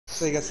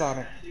Sega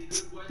Sonic.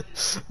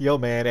 Yo,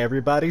 man,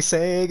 everybody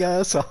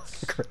Sega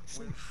Sonic.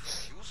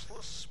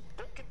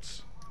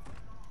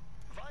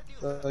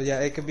 So yeah,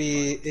 it could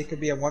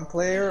be a one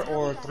player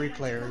or three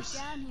players.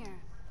 Down here.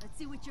 Let's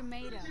see what you're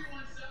made of.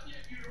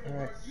 All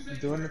right,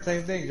 doing the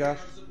same thing, Josh.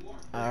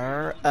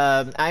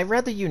 I'd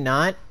rather you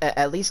not.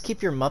 At least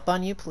keep your mup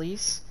on you,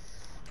 please.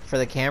 For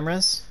the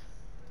cameras.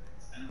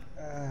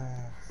 Uh,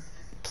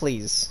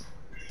 Please.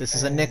 This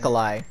is a uh,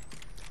 Nikolai.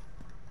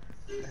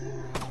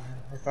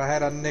 if I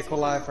had a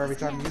Nikolai for every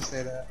time you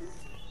say that.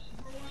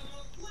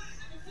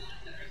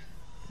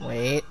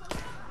 Wait.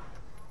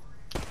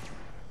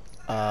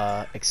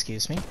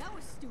 Excuse me? That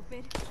was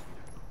stupid.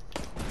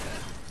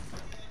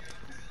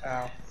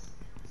 Ow.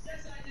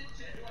 This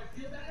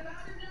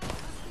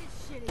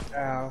shit is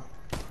Ow.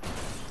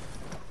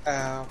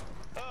 Ow.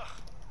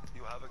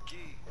 You have a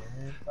key.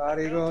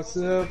 Everybody go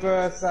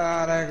super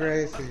Sonic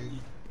Racing.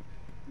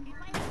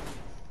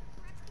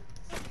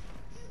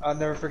 I'll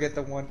never forget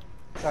the one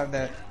time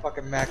that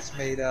fucking Max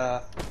made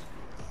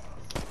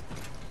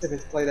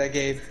Tibbets play that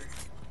game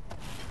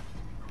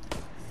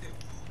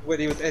when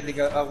he was ending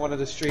one of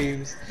the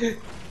streams, and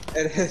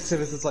Tibbets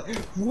was like,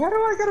 "Why do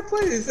I gotta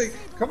play this?" Like,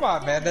 come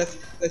on, man, that's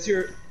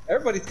your.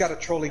 Everybody's got a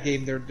trolley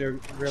game they're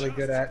really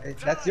good at.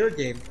 That's your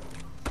game.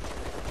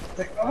 It's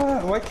like,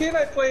 oh, why can't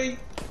I play?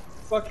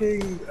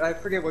 Fucking, I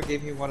forget what game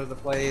he wanted to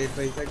play,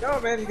 but he's like, "Oh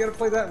man, you gotta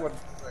play that one."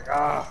 It's like,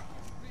 ah,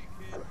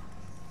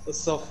 it's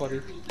so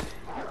funny.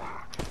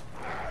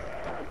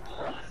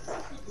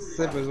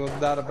 Simmons was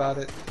not about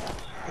it.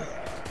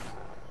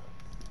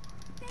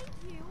 Thank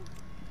you.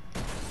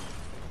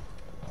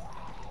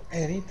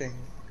 Anything,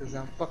 because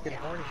I'm fucking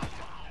horny.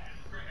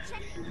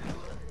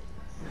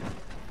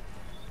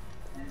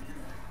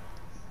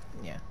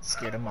 Yeah,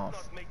 scared him off.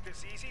 Not make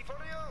this easy for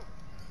you.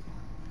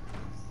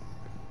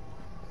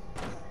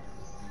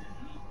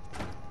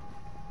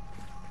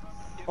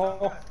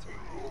 Oh,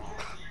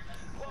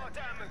 Oh,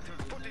 damn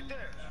it! Put it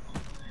there.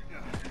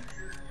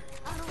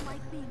 I don't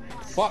like being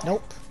watched. fuck.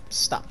 Nope.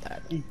 Stop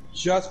that. He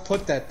just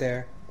put that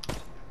there.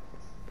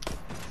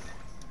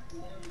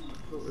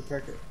 Oh,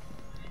 repair kit.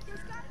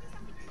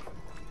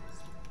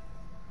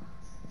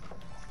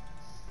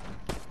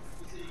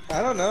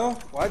 I don't know.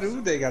 Why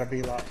do they gotta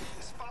be locked?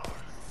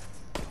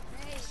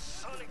 Hey,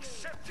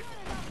 Unacceptable.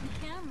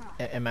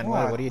 camera. Emmanuel,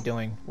 What? what are you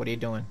doing? What are you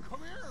doing?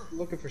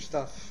 Looking for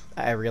stuff.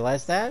 I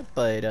realized that,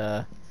 but,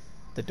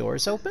 the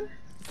door's open?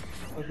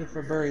 Looking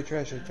for buried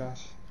treasure,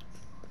 Josh.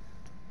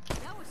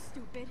 That was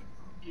stupid.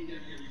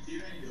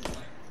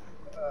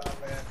 Oh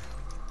man.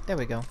 There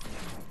we go.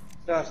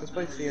 Josh, let's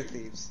play Sea of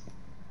Thieves.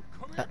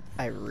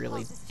 I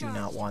really do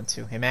not want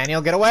to.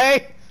 Emmanuel, get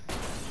away!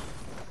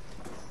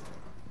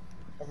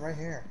 I'm right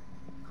here.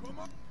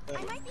 I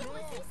might be able to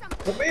see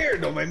something. Come here,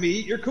 don't make me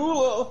eat your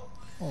culo.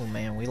 Oh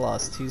man, we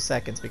lost 2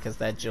 seconds because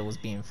that Jill was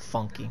being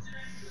funky.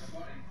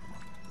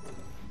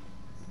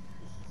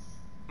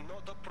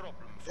 Not a problem.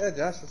 Yeah,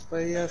 Josh, let's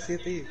play Sea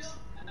of Thieves.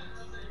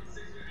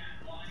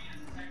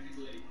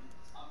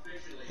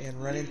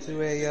 And run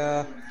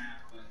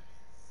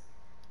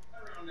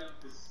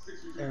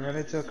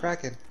into a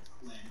Kraken,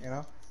 you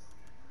know?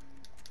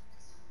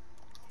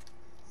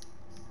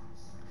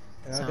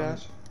 You know, Sound-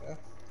 Josh? Yeah. Nah,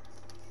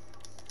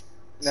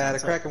 the Sounds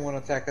like- Kraken won't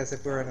attack us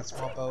if we're in a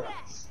small boat.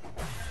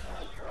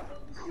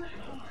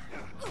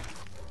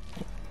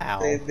 Ow.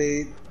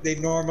 They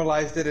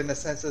normalized it in the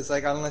sense it's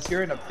like unless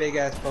you're in a big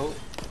ass boat,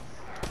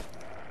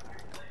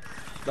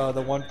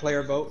 the one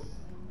player boat.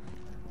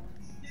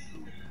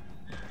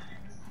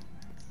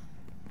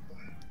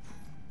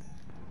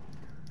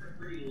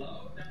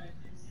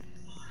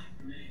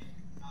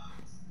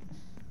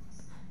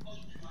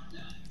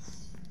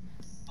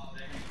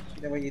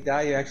 And then when you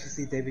die, you actually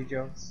see Davy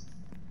Jones.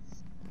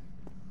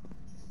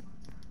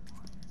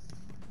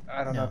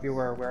 I don't know No. if you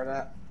were aware of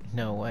that.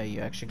 No way,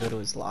 you actually go to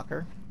his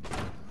locker?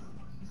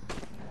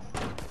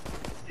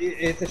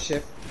 It's a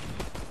ship.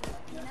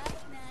 Night,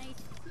 night.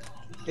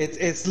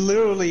 It's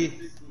literally.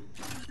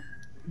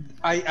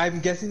 I'm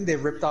guessing they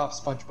ripped off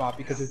SpongeBob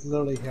because it's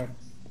literally him.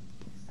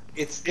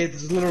 It's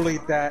literally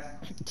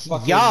that.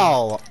 Fucking...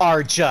 Y'all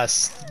are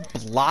just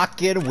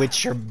blocking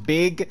with your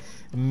big,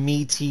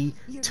 meaty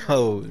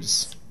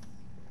toes.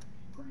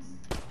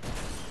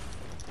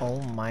 Oh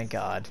my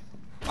god.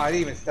 I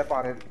didn't even step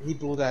on it. He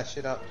blew that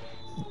shit up.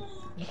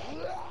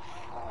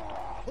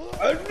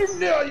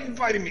 Now you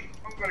fighting me.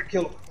 I'm gonna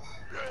kill him.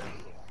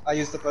 I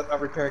used a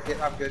repair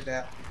kit. I'm good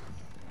now.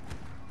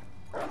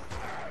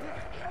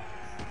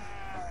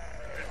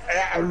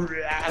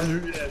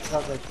 It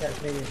sounds like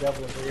Tasmanian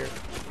devil over here.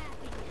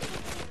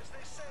 As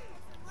they say,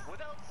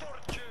 without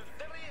torture,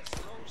 there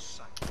is no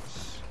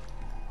science.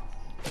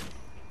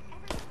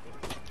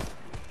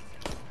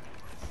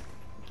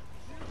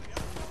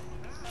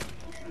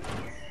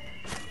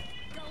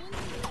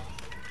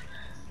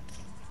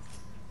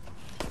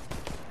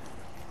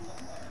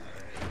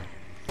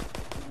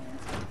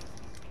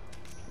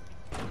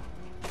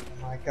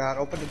 Oh my god,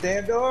 open the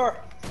damn door!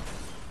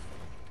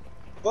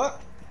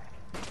 What?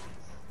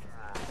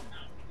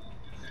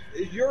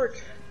 It's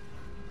York!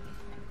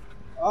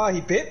 Oh,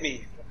 he bit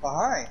me from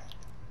behind.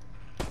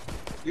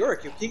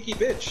 Yorick, you kinky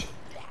bitch.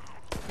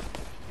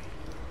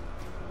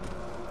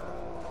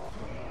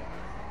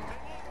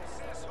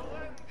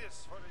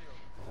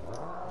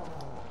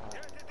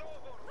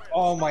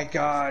 Oh my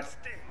god.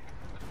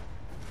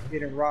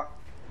 Getting rock.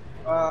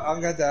 I'm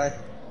gonna die.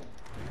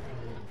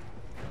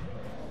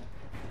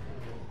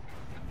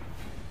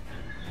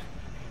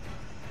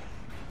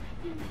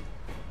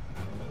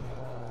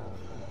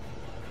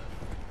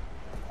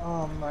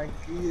 Oh my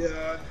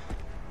god.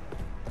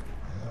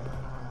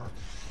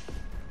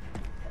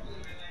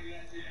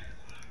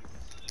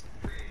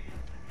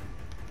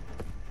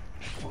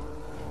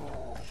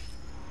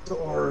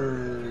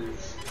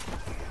 Doors.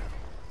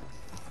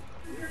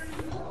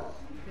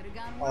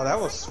 Oh, that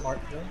was smart,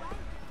 man.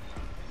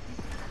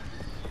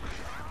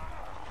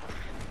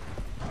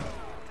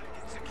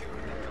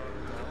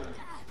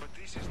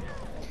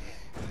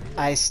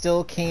 I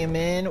still came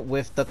in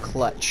with the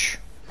clutch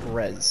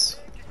res.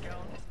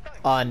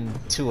 On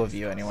 2 of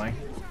you, anyway.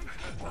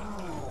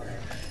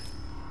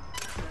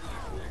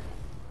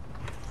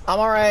 I'm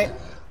alright.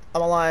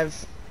 I'm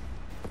alive.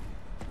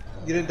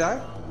 You didn't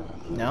die?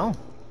 No.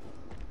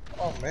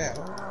 Oh man.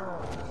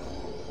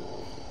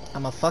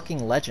 I'm a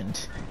fucking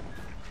legend.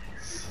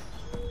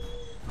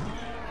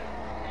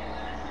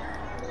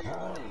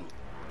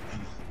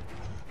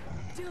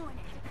 Doing it.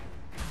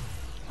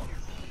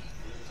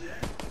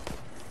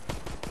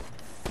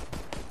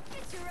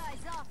 Get your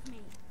eyes off me.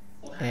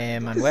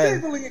 And Manuel,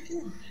 Disabling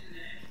again.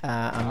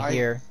 I'm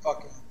here.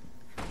 Fucking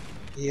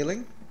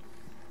healing.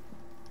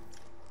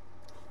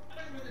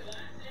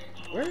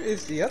 Where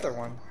is the other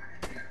one?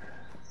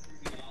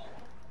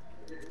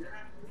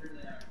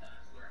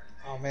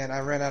 Oh man, I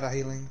ran out of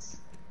healings.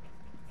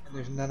 And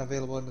there's none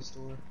available in the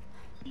store.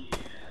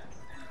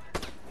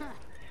 Huh.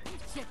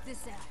 Check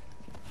this out.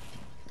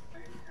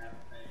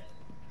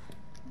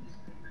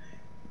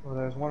 Well,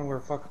 there's one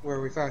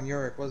where we found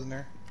Yorick, wasn't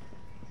there?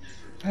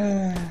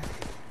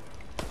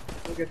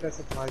 We'll get that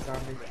supply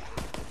zombie.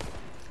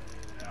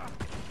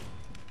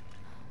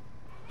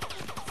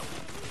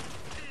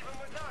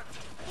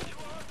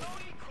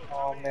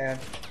 Oh man.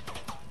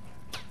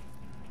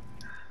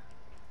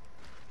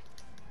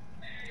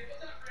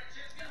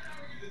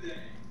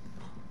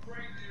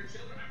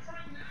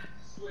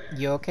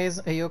 You okay?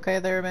 Are you okay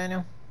there,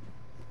 Emmanuel?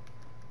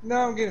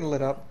 No, I'm getting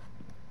lit up.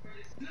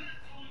 Stop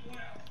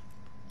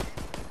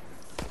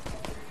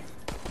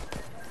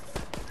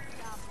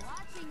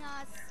watching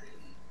us.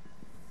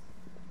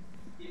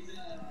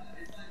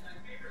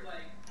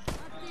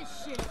 Not this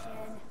shit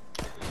again.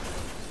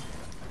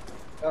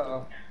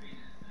 Uh-oh.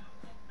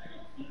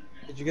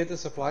 Did you get the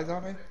supply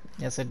zombie?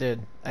 Yes, I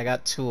did. I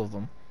got 2 of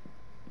them.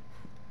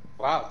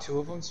 Wow, 2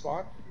 of them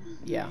spawned?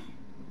 Yeah.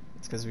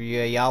 It's because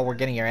y'all were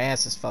getting your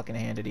asses fucking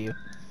handed to you.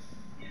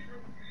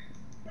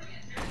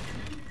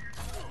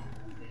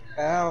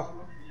 Ow.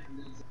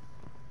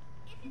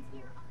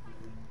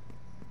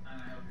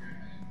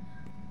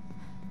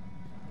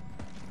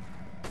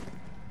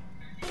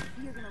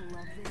 You're gonna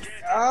love this.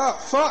 Ah,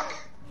 fuck!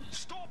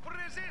 Stop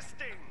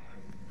resisting!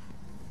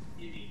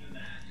 It's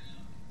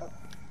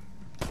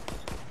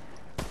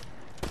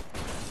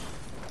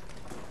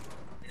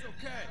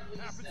okay. It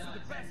happens to the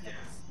best of us.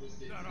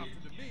 Not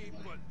often to me,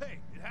 but hey,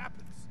 it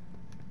happens.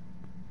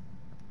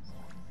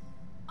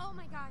 Oh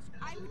my gosh,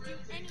 I would do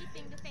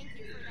anything to thank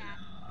you for that.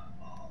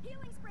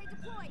 Healing spray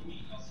deployed.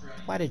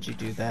 Why did you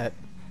do that?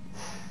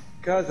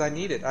 Because I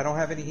need it. I don't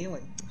have any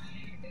healing.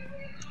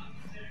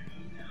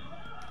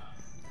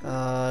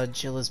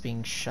 Jill is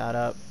being shot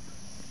up.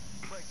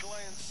 My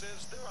client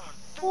says there are.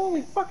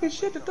 Holy fucking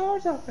shit, the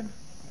door's open.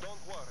 Don't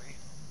worry,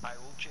 I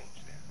will change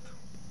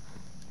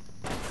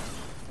that.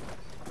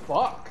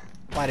 Fuck.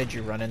 Why did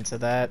you run into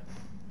that?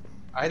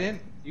 I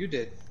didn't. You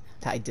did.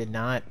 I did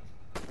not.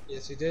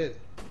 Yes, you did.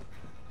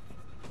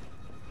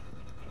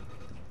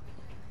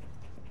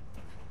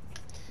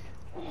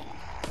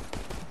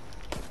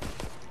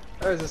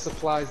 There's the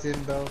supplies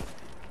in, though.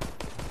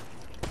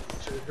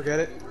 Should we forget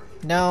it?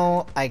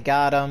 No, I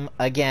got him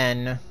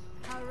again.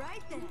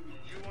 Alright then.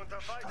 You want to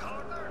fight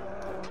harder?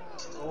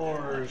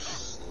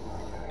 Doors.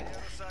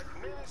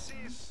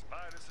 Nemesis,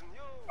 virus and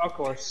you. Of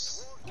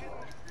course.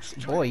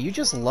 Boy, you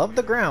just love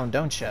the ground,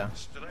 don't ya?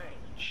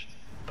 Strange,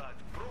 but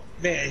broken.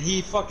 Man,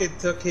 he fucking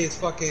took his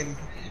fucking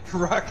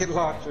rocket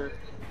launcher.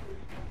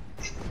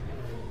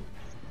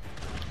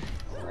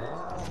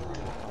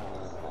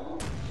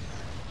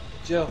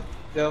 Jill,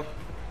 please.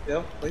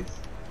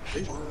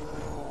 Please.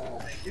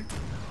 Thank you.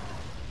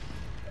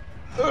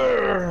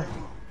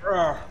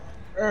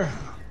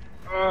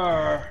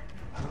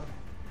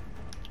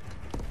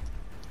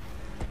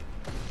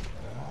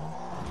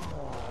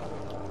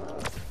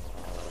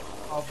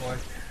 Oh boy.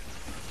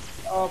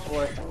 Oh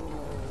boy.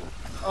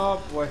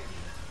 Oh boy.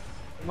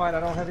 Come on, I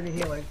don't have any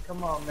healing.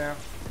 Come on now.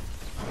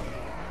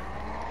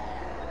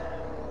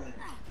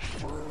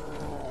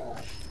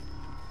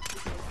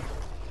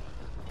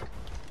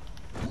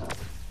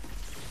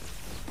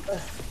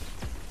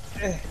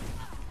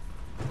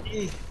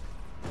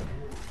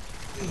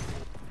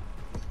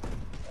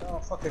 Oh,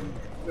 fucking.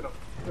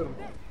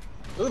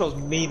 Look at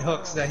those mean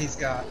hooks that he's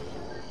got.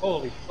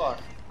 Holy fuck.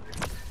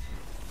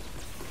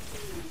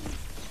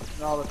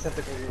 And all the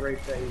tentacles of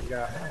rape that he's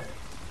got.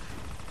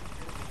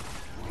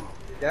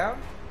 You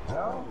down?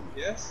 No?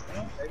 Yes?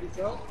 No? Maybe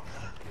so?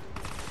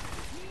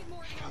 Need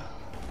more ammo.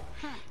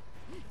 Huh.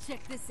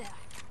 Check this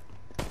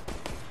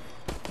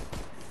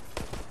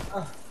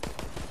out.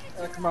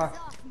 Come on.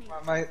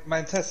 My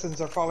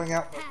intestines are falling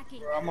out, but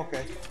I'm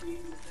okay.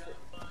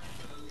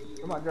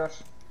 Come on, Josh.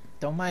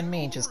 Don't mind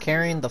me, just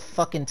carrying the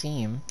fucking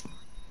team.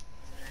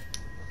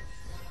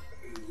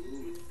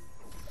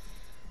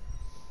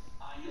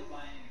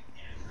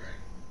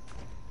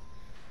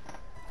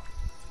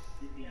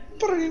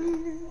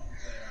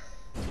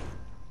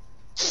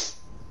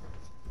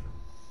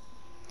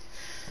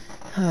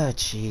 Oh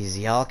jeez,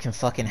 y'all can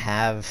fucking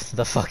have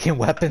the fucking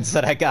weapons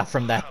that I got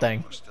from that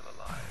thing. We're still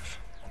alive,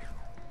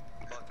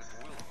 but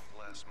it will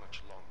last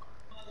much longer.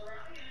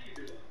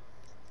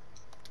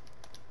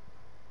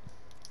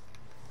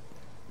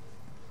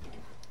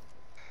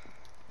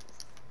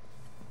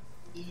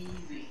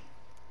 Easy.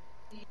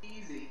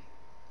 Easy.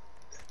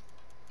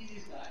 Easy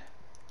slide.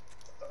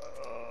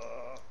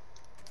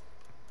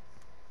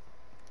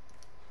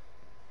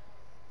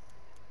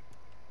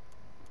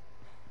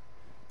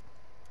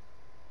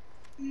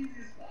 Easy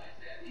slide,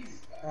 yeah, easy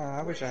slide.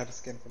 I wish I had a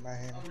skin for my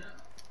hand. Oh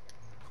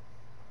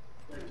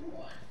no. Wait,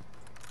 what?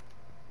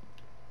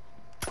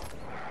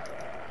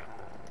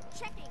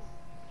 Checking.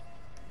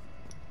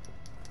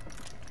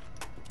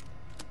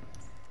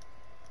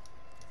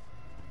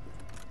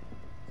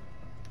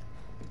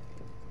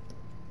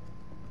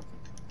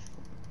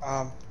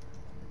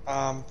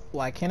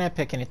 Why can't I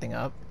pick anything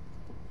up?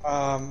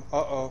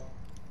 Uh-oh.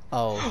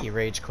 Oh, he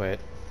rage quit.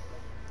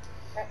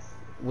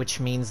 Which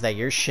means that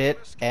your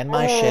shit and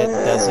my shit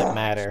doesn't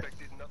matter.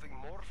 Expected nothing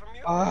more from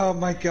you? Oh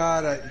my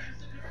god,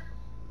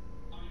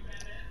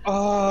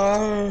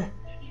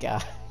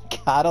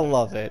 Gotta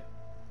love it.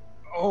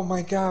 oh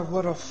my god,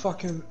 what a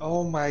fucking,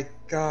 oh my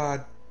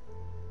god.